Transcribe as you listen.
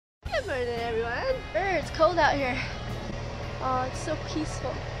Good morning, everyone. It's cold out here. Oh, it's so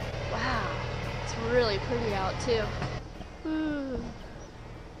peaceful. Wow, it's really pretty out too. Ooh.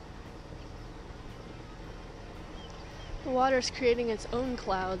 The water's creating its own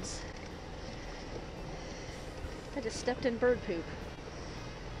clouds. I just stepped in bird poop.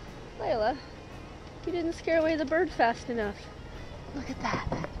 Layla, you didn't scare away the bird fast enough. Look at that.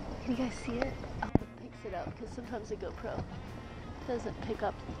 Can you guys see it? Oh, it picks it up because sometimes the GoPro doesn't pick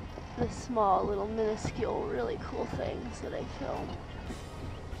up the small, little, minuscule, really cool things that I film.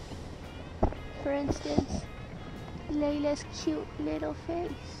 For instance, Layla's cute little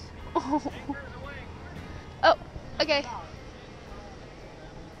face. Oh, oh, okay.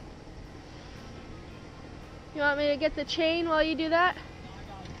 You want me to get the chain while you do that?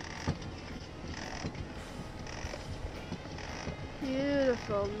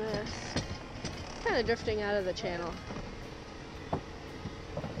 Beautiful mist. Kind of drifting out of the channel.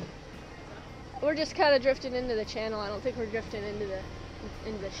 We're just kind of drifting into the channel. I don't think we're drifting into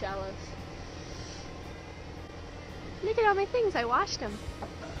the shallows. Look at all my things. I washed them.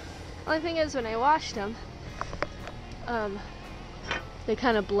 Only thing is, when I washed them, they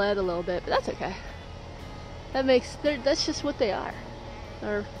kind of bled a little bit, but that's okay. That's just what they are.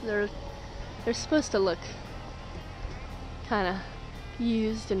 They're supposed to look kind of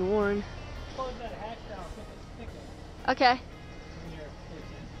used and worn. Okay.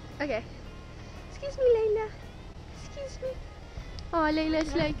 Okay. Excuse me, Layla. Excuse me. Oh,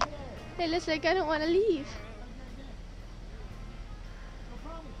 Layla's like, I don't want to leave.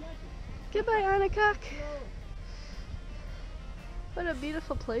 Goodbye, Annacock. What a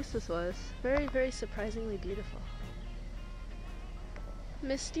beautiful place this was. Very, very surprisingly beautiful.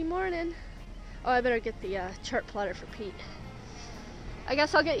 Misty morning. Oh, I better get the chart plotter for Pete. I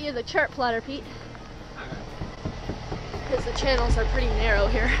guess I'll get you the chart plotter, Pete. Because the channels are pretty narrow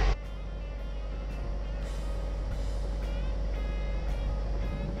here.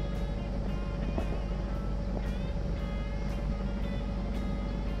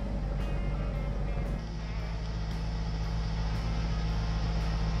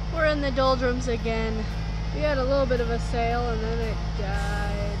 We're in the doldrums again. We had a little bit of a sail and then it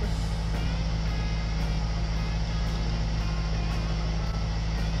died.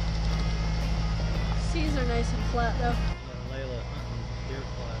 Seas are nice and flat though. Layla hunting deer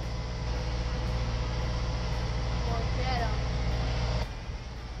flies. Well, get 'em.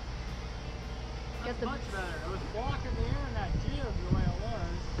 That's much better. It was blocking the air in that jib the way it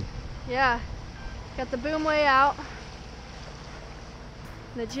was. Yeah. Got the boom way out.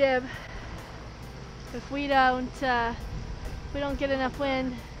 The jib. If we don't get enough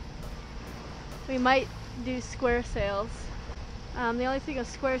wind, we might do square sails. The only thing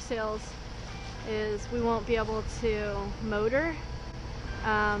with square sails is we won't be able to motor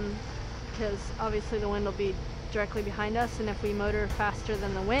because obviously the wind will be directly behind us, and if we motor faster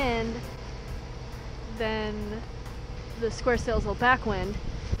than the wind, then the square sails will backwind.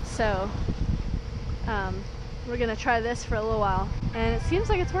 So we're gonna try this for a little while, and it seems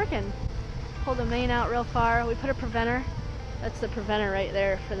like it's working. Pull the main out real far. We put a preventer. That's the preventer right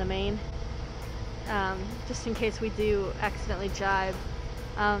there for the main, just in case we do accidentally jibe.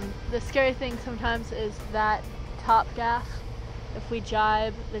 The scary thing sometimes is that top gaff. If we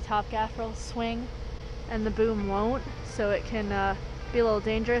jibe, the top gaff will swing and the boom won't, so it can be a little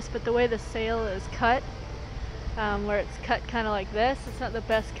dangerous. But the way the sail is cut, where it's cut kind of like this, it's not the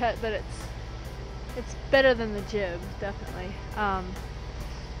best cut, but it's better than the jib, definitely.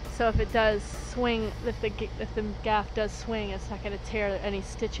 So if it does swing, if the gaff does swing, it's not going to tear any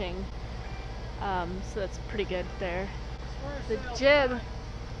stitching. So that's pretty good there. The jib.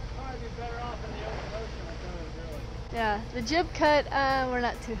 Yeah, the jib cut we're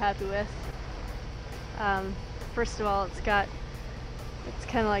not too happy with. First of all, it's kind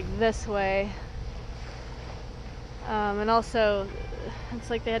of like this way, and also it's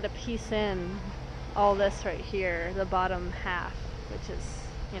like they had to piece in all this right here, the bottom half, which is,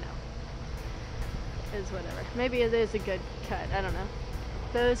 you know, is whatever. Maybe it is a good cut, I don't know.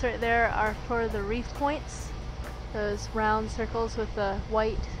 Those right there are for the reef points, those round circles with the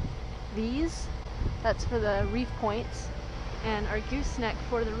white V's. That's for the reef points, and our gooseneck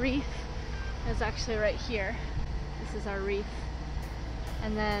for the reef is actually right here. This is our reef,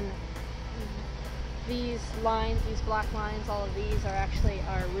 and then these lines, these black lines, all of these are actually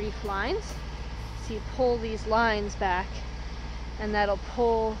our reef lines. So you pull these lines back, and that'll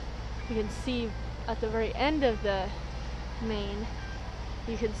pull. You can see at the very end of the main,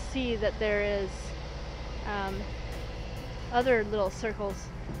 you can see that there is other little circles,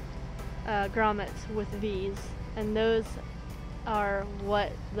 grommets with V's, and those are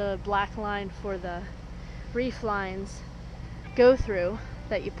what the black line for the reef lines go through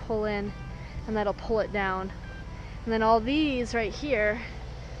that you pull in, and that'll pull it down. And then all these right here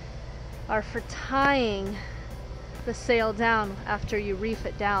are for tying the sail down after you reef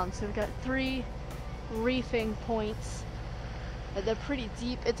it down. So we've got 3 reefing points. They're pretty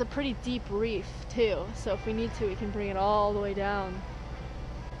deep. It's a pretty deep reef too, so if we need to, we can bring it all the way down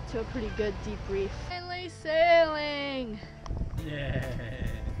to a pretty good deep reef. Finally sailing! Yeah.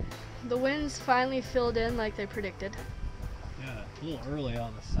 The winds finally filled in like they predicted. Yeah, a little early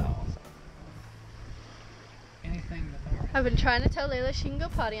on the south. Anything but north. I've been trying to tell Layla she can go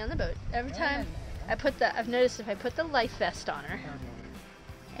potty on the boat. Every time I've noticed if I put the life vest on her,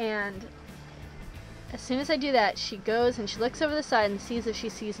 and as soon as I do that, she goes and she looks over the side and sees if she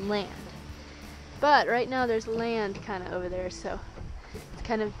sees land. But right now there's land kind of over there, so it's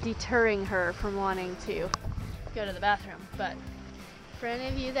kind of deterring her from wanting to go to the bathroom. But for any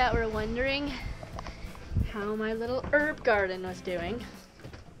of you that were wondering how my little herb garden was doing,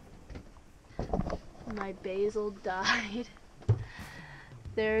 my basil died.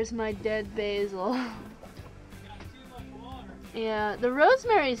 There's my dead basil. Yeah, the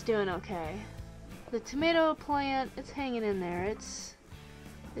rosemary's doing okay. The tomato plant, it's hanging in there. It's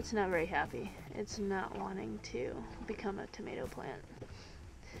not very happy. It's not wanting to become a tomato plant.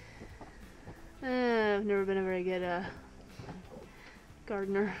 I've never been a very good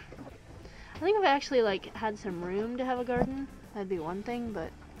gardener. I think if I actually had some room to have a garden, that'd be one thing, but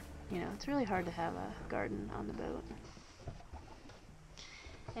you know, it's really hard to have a garden on the boat.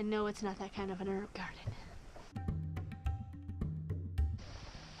 And no, it's not that kind of an herb garden.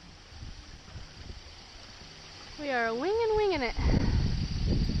 We are winging it.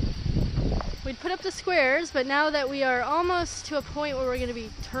 We'd put up the squares, but now that we are almost to a point where we're going to be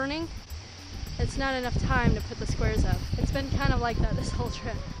turning, it's not enough time to put the squares up. It's been kind of like that this whole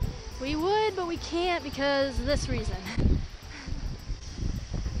trip. We would, but we can't because of this reason.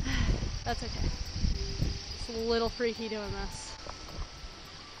 That's okay. It's a little freaky doing this.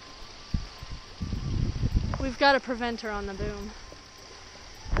 We've got a preventer on the boom.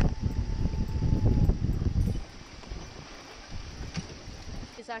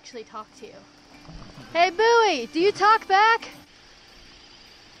 He's actually talk to you. Hey buoy, do you talk back?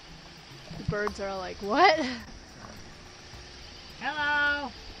 The birds are all like, what?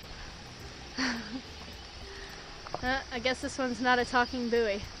 Hello! I guess this one's not a talking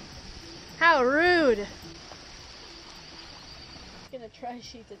buoy. How rude! I'm gonna try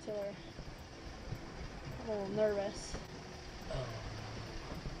sheet the tiller. I'm a little nervous.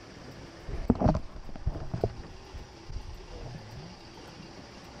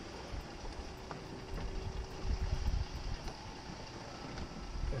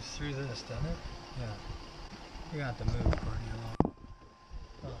 Goes through this, doesn't it? Yeah. You're gonna have to move pretty long.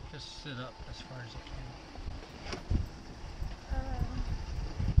 Well, just sit up as far as you can.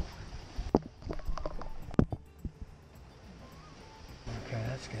 Okay,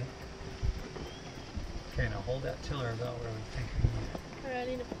 that's good. Okay, now hold that tiller about where we think we need it. Alright, I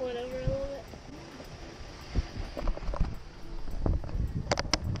need to pull it over a little bit.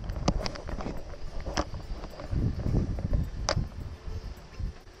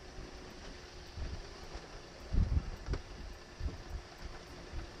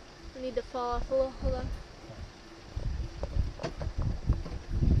 I need to fall off a little, hold on.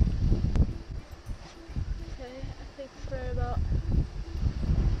 Okay, I think we're about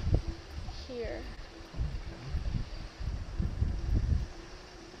here.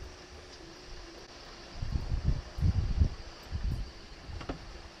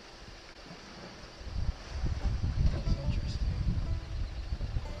 That's interesting.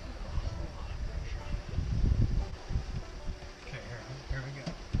 Okay, here we go.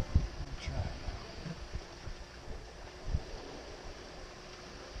 Try it now.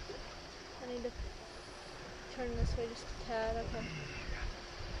 I need to turn this way just a tad, okay.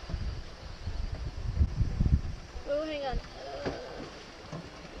 Oh, hang on.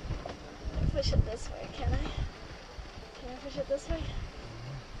 Push it this way, can I? Can I push it this way?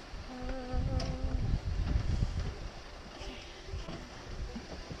 Okay.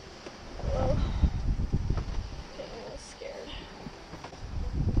 Whoa. Okay, I'm a little scared.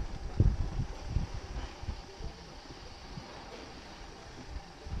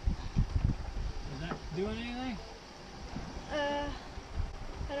 Is that doing anything?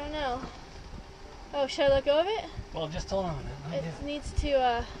 I don't know. Oh, should I let go of it? Well, just hold on. It needs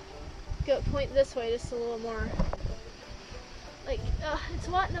to go point this way just a little more. Like, it's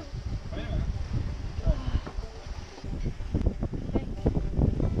wanting to. Wait a minute. Okay.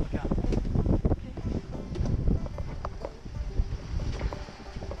 Look out. Okay.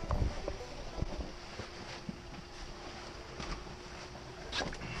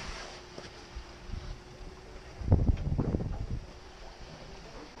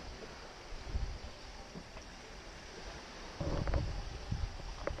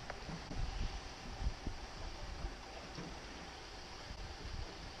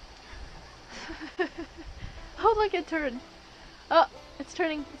 Look, it turned. Oh, it's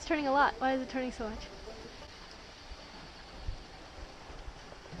turning. It's turning a lot. Why is it turning so much?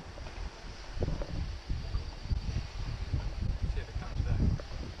 See if it comes back.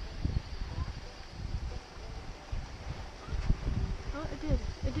 Oh, it did.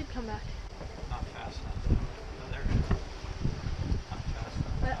 It did come back. Not fast enough. Oh, there it is. Not fast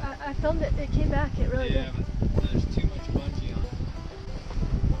enough. I filmed it. It came back. It really Yeah, did. but there's too much bungee on it.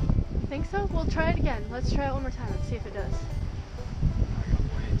 Think so? We'll try it again. Let's try it one more time and see if it does. I got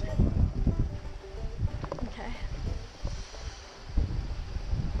way too much. Okay.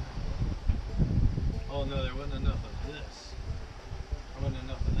 Oh no, there wasn't enough of this. There wasn't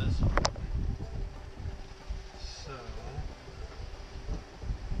enough of this one. So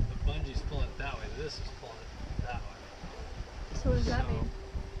the bungee's pulling it that way. This is pulling it that way. So what does that So, mean?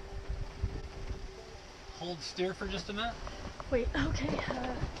 Hold steer for just a minute. Wait. Okay.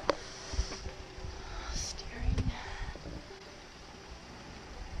 Steering.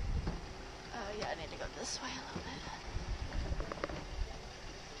 Yeah, I need to go this way a little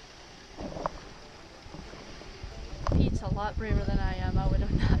bit. Pete's a lot braver than I am. I would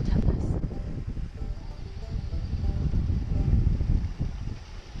have not done this.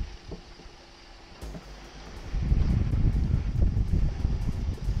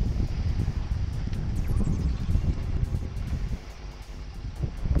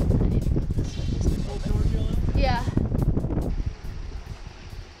 I need to go this way just a little bit. Towards your left. Yeah.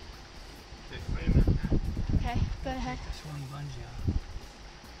 Okay, wait a minute. Okay. Go ahead. Just one bungee on.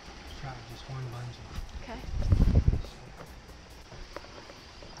 Try just one bungee. Okay.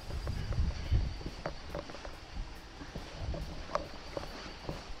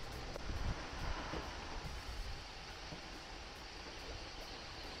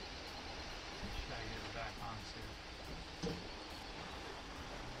 Should I get it back on too?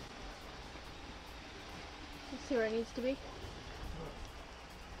 Let's see where it needs to be.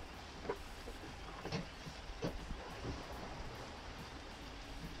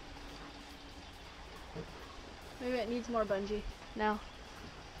 Maybe it needs more bungee now.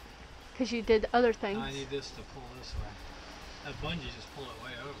 Because you did other things. I need this to pull this way. That bungee just pulled it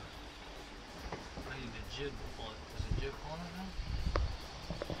way over. I need the jib to pull it. Is the jib pulling it now?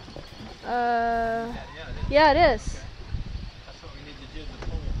 Yeah, it is. Okay. That's what we need the jib to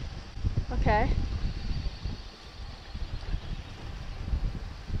pull. Okay.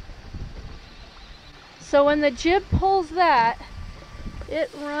 So when the jib pulls that, it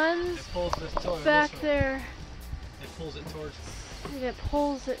runs It pulls this toward back this way. there. It pulls it towards me. And it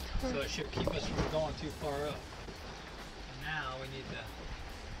pulls it So towards. it should keep us from going too far up. And now we need to.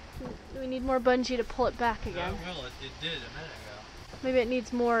 We need more bungee to pull it back again. Well, it did a minute ago. Maybe it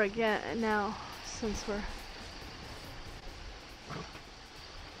needs more again now, since we're.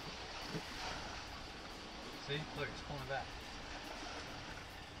 See? Look, it's pulling back.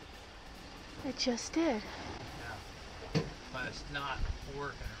 It just did. Yeah. But it's not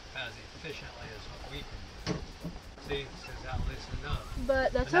working as efficiently as what we can do. See? It's just not loosened up.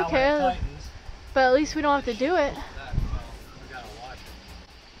 But that's But now when okay. it tightens, But at least we don't have to do it. that, well, we gotta watch it.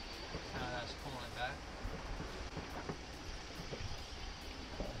 Now that's pulling it back.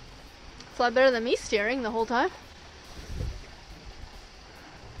 It's a lot better than me steering the whole time.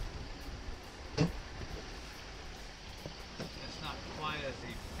 It's not quite as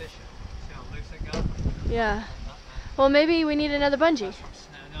efficient. See how loose it got? Yeah. Well, maybe we need another bungee. That's from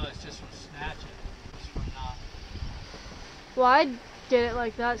no, it's just from snatching. It's from not. Well, I get it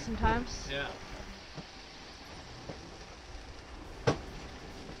like that sometimes. Yeah.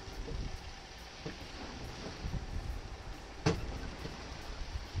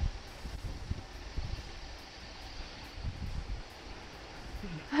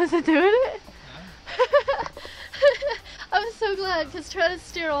 Is it doing it? Yeah. I'm so glad, because trying to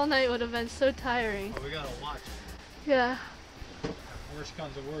steer all night would have been so tiring. But we gotta watch it. Yeah. If worst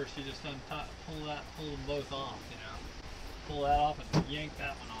comes to worst, you just pull them both off, you know. Pull that off and yank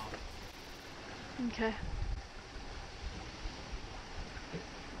that one off. Okay.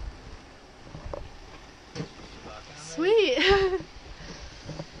 Sweet.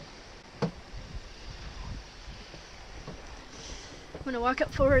 I'm gonna walk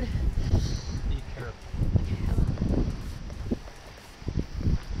up forward. Be careful.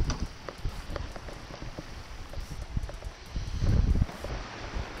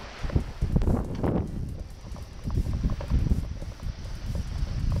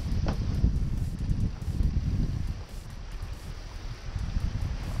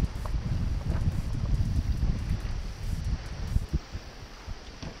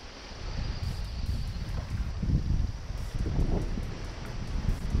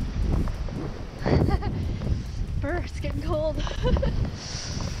 cold.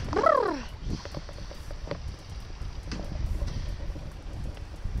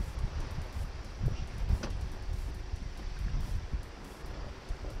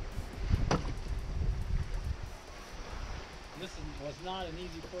 This was not an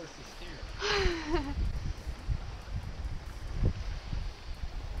easy course to steer.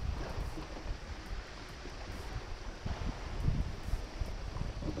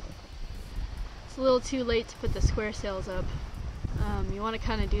 It's a little too late to put the square sails up. You want to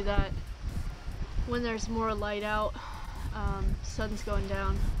kind of do that when there's more light out, sun's going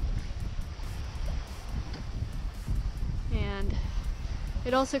down. And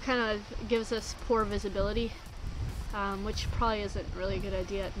it also kind of gives us poor visibility, which probably isn't really a good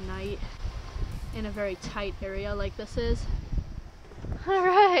idea at night in a very tight area like this is. All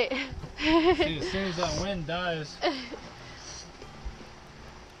right. See, as soon as that wind dies,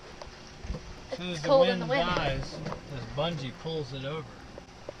 as soon as the wind dies, this bungee pulls it over.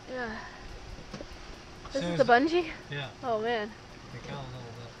 Yeah. This is the bungee? Yeah. Oh man. Pick out a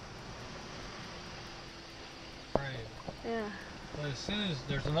little bit. Right. Yeah. But as soon as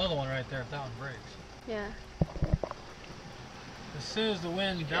there's another one right there, if that one breaks. Yeah. As soon as the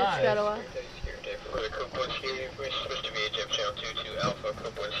wind It's dies. got a lot.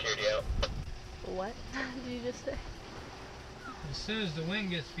 What did you just say? As soon as the wind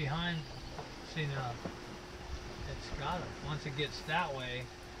gets behind, see now, it's got it. Once it gets that way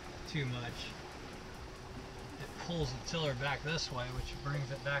too much, it pulls the tiller back this way, which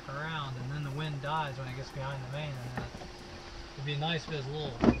brings it back around, and then the wind dies when it gets behind the main. And it'd be nice if it was a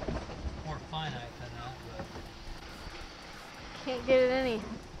little more finite than that, but Can't get it any.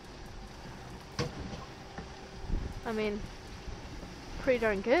 I mean, pretty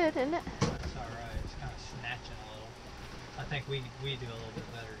darn good, isn't it? it's alright. It's kind of snatching a little. I think we do a little bit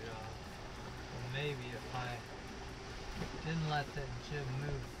better job. And maybe if I didn't let that jib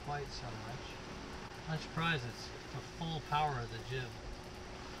move quite so much. I'm surprised it's the full power of the jib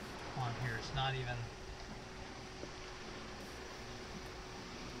on here. It's not even.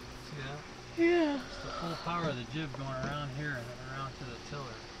 See that? Yeah. It's the full power of the jib going around here and then around to the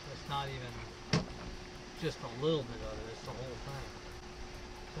tiller. It's not even just a little bit of it, it's the whole thing.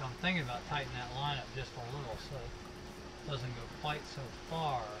 So I'm thinking about tightening that line up just a little so it doesn't go quite so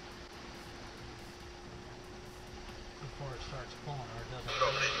far before it starts pulling, or it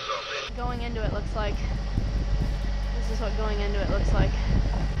doesn't. Going into it looks like, this is what going into it looks like.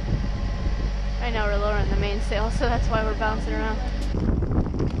 Right now we're lowering the mainsail, so that's why we're bouncing around.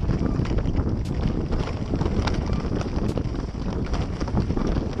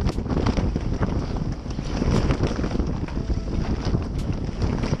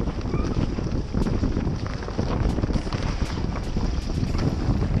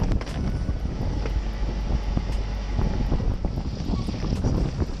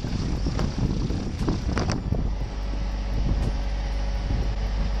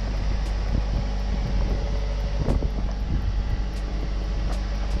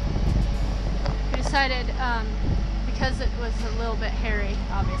 Decided, because it was a little bit hairy,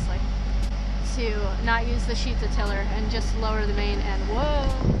 obviously, to not use the sheets of tiller and just lower the main and whoa!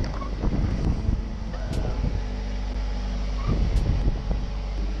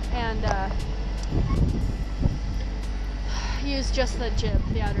 And use just the jib,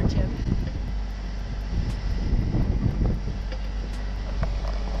 the outer jib.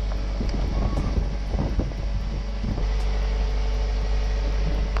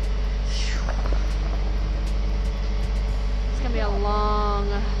 Be a long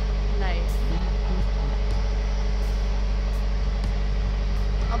night.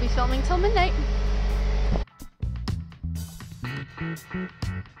 I'll be filming till midnight.